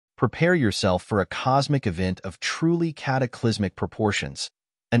prepare yourself for a cosmic event of truly cataclysmic proportions,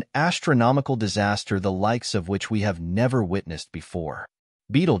 an astronomical disaster the likes of which we have never witnessed before.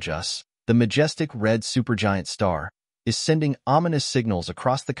 Betelgeuse, the majestic red supergiant star, is sending ominous signals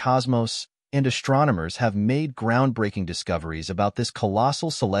across the cosmos, and astronomers have made groundbreaking discoveries about this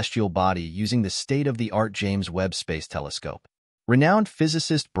colossal celestial body using the state-of-the-art James Webb Space Telescope. Renowned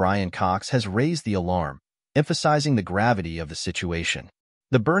physicist Brian Cox has raised the alarm, emphasizing the gravity of the situation.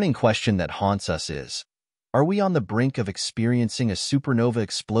 The burning question that haunts us is, are we on the brink of experiencing a supernova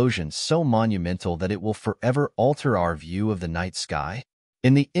explosion so monumental that it will forever alter our view of the night sky?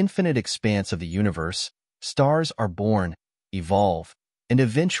 In the infinite expanse of the universe, stars are born, evolve, and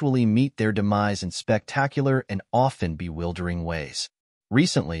eventually meet their demise in spectacular and often bewildering ways.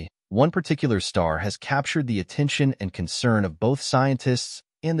 Recently, one particular star has captured the attention and concern of both scientists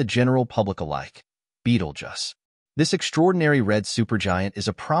and the general public alike: Betelgeuse. This extraordinary red supergiant is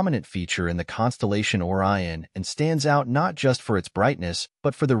a prominent feature in the constellation Orion and stands out not just for its brightness,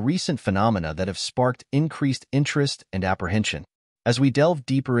 but for the recent phenomena that have sparked increased interest and apprehension. As we delve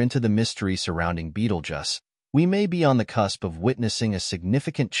deeper into the mystery surrounding Betelgeuse, we may be on the cusp of witnessing a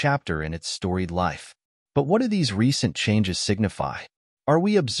significant chapter in its storied life. But what do these recent changes signify? Are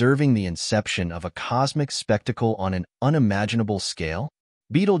we observing the inception of a cosmic spectacle on an unimaginable scale?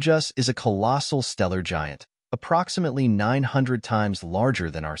 Betelgeuse is a colossal stellar giant, approximately 900 times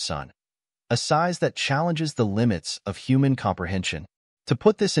larger than our Sun, a size that challenges the limits of human comprehension. To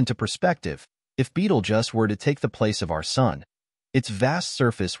put this into perspective, if Betelgeuse were to take the place of our Sun, its vast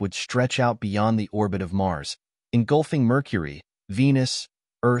surface would stretch out beyond the orbit of Mars, engulfing Mercury, Venus,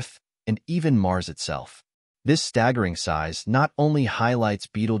 Earth, and even Mars itself. This staggering size not only highlights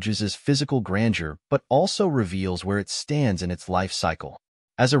Betelgeuse's physical grandeur, but also reveals where it stands in its life cycle.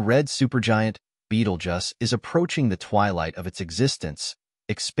 As a red supergiant, Betelgeuse is approaching the twilight of its existence,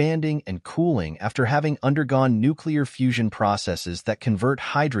 expanding and cooling after having undergone nuclear fusion processes that convert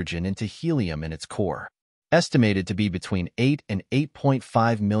hydrogen into helium in its core. Estimated to be between 8 and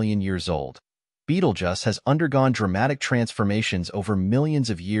 8.5 million years old, Betelgeuse has undergone dramatic transformations over millions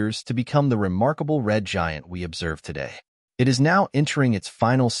of years to become the remarkable red giant we observe today. It is now entering its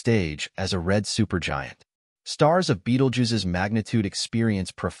final stage as a red supergiant. Stars of Betelgeuse's magnitude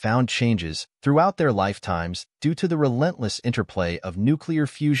experience profound changes throughout their lifetimes due to the relentless interplay of nuclear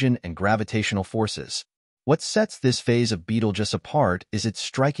fusion and gravitational forces. What sets this phase of Betelgeuse apart is its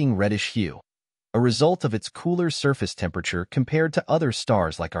striking reddish hue, a result of its cooler surface temperature compared to other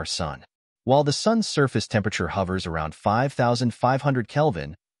stars like our Sun. While the Sun's surface temperature hovers around 5,500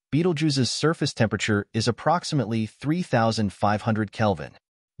 Kelvin, Betelgeuse's surface temperature is approximately 3,500 Kelvin.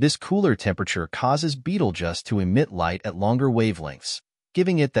 This cooler temperature causes Betelgeuse to emit light at longer wavelengths,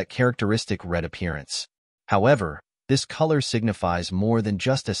 giving it that characteristic red appearance. However, this color signifies more than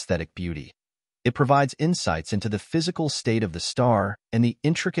just aesthetic beauty. It provides insights into the physical state of the star and the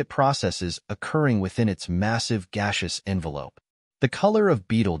intricate processes occurring within its massive gaseous envelope. The color of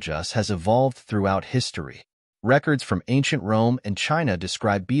Betelgeuse has evolved throughout history. Records from ancient Rome and China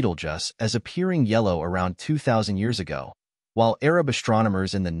describe Betelgeuse as appearing yellow around 2,000 years ago, while Arab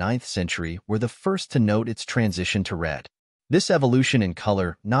astronomers in the 9th century were the first to note its transition to red. This evolution in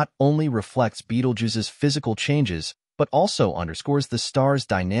color not only reflects Betelgeuse's physical changes, but also underscores the star's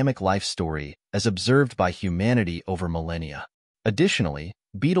dynamic life story as observed by humanity over millennia. Additionally,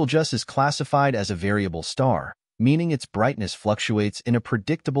 Betelgeuse is classified as a variable star, meaning its brightness fluctuates in a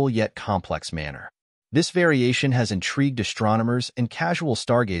predictable yet complex manner. This variation has intrigued astronomers and casual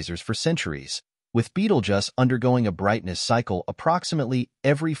stargazers for centuries, with Betelgeuse undergoing a brightness cycle approximately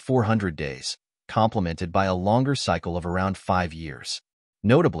every 400 days, complemented by a longer cycle of around 5 years.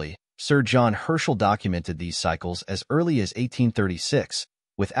 Notably, Sir John Herschel documented these cycles as early as 1836,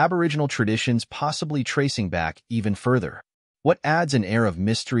 with Aboriginal traditions possibly tracing back even further. What adds an air of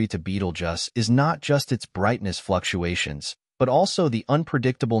mystery to Betelgeuse is not just its brightness fluctuations, but also the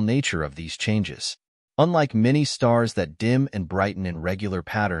unpredictable nature of these changes. Unlike many stars that dim and brighten in regular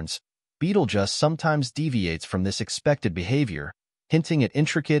patterns, Betelgeuse sometimes deviates from this expected behavior, hinting at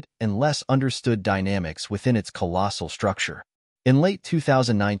intricate and less understood dynamics within its colossal structure. In late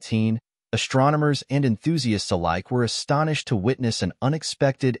 2019, astronomers and enthusiasts alike were astonished to witness an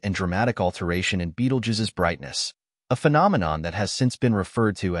unexpected and dramatic alteration in Betelgeuse's brightness, a phenomenon that has since been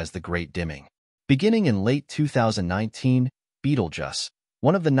referred to as the Great Dimming. Beginning in late 2019, Betelgeuse,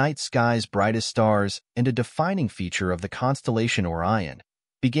 one of the night sky's brightest stars and a defining feature of the constellation Orion,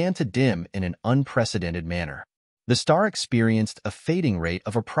 began to dim in an unprecedented manner. The star experienced a fading rate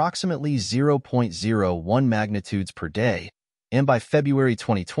of approximately 0.01 magnitudes per day, and by February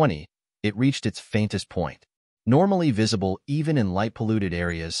 2020, it reached its faintest point. Normally visible even in light-polluted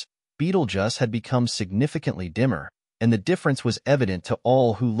areas, Betelgeuse had become significantly dimmer, and the difference was evident to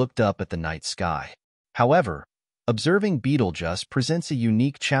all who looked up at the night sky. However, observing Betelgeuse presents a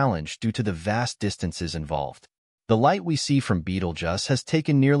unique challenge due to the vast distances involved. The light we see from Betelgeuse has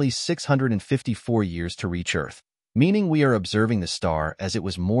taken nearly 654 years to reach Earth, meaning we are observing the star as it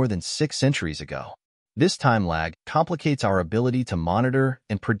was more than 6 centuries ago. This time lag complicates our ability to monitor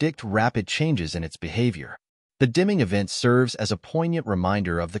and predict rapid changes in its behavior. The dimming event serves as a poignant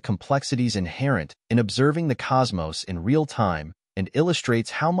reminder of the complexities inherent in observing the cosmos in real time and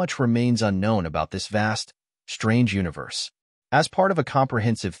illustrates how much remains unknown about this vast, strange universe. As part of a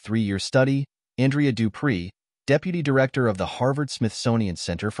comprehensive 3-year study, Andrea Dupree, Deputy Director of the Harvard-Smithsonian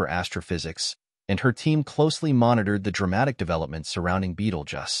Center for Astrophysics, and her team closely monitored the dramatic developments surrounding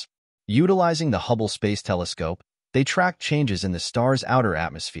Betelgeuse. Utilizing the Hubble Space Telescope, they tracked changes in the star's outer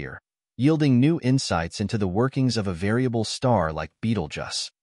atmosphere, yielding new insights into the workings of a variable star like Betelgeuse.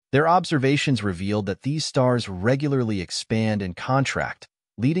 Their observations revealed that these stars regularly expand and contract,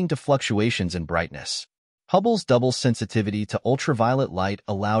 leading to fluctuations in brightness. Hubble's double sensitivity to ultraviolet light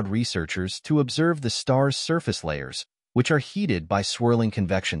allowed researchers to observe the star's surface layers, which are heated by swirling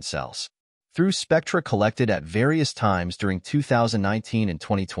convection cells. Through spectra collected at various times during 2019 and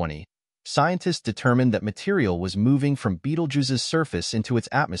 2020, scientists determined that material was moving from Betelgeuse's surface into its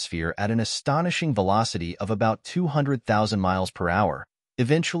atmosphere at an astonishing velocity of about 200,000 miles per hour,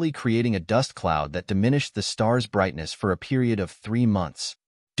 eventually creating a dust cloud that diminished the star's brightness for a period of 3 months.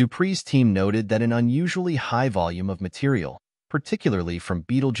 Dupree's team noted that an unusually high volume of material, particularly from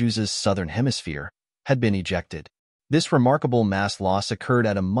Betelgeuse's southern hemisphere, had been ejected. This remarkable mass loss occurred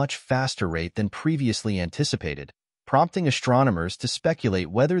at a much faster rate than previously anticipated, prompting astronomers to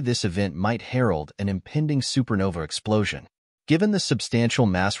speculate whether this event might herald an impending supernova explosion. Given the substantial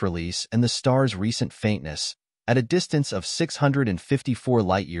mass release and the star's recent faintness, at a distance of 654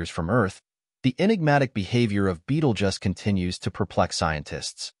 light-years from Earth, the enigmatic behavior of Betelgeuse continues to perplex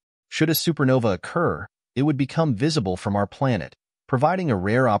scientists. Should a supernova occur, it would become visible from our planet, providing a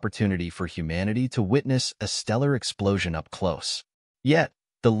rare opportunity for humanity to witness a stellar explosion up close. Yet,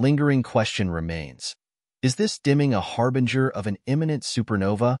 the lingering question remains: is this dimming a harbinger of an imminent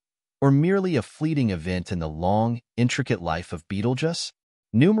supernova, or merely a fleeting event in the long, intricate life of Betelgeuse?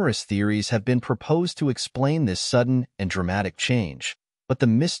 Numerous theories have been proposed to explain this sudden and dramatic change, but the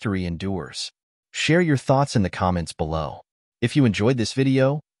mystery endures. Share your thoughts in the comments below. If you enjoyed this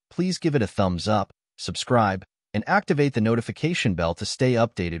video, please give it a thumbs up, subscribe, and activate the notification bell to stay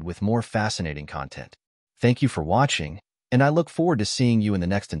updated with more fascinating content. Thank you for watching, and I look forward to seeing you in the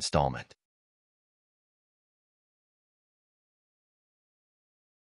next installment.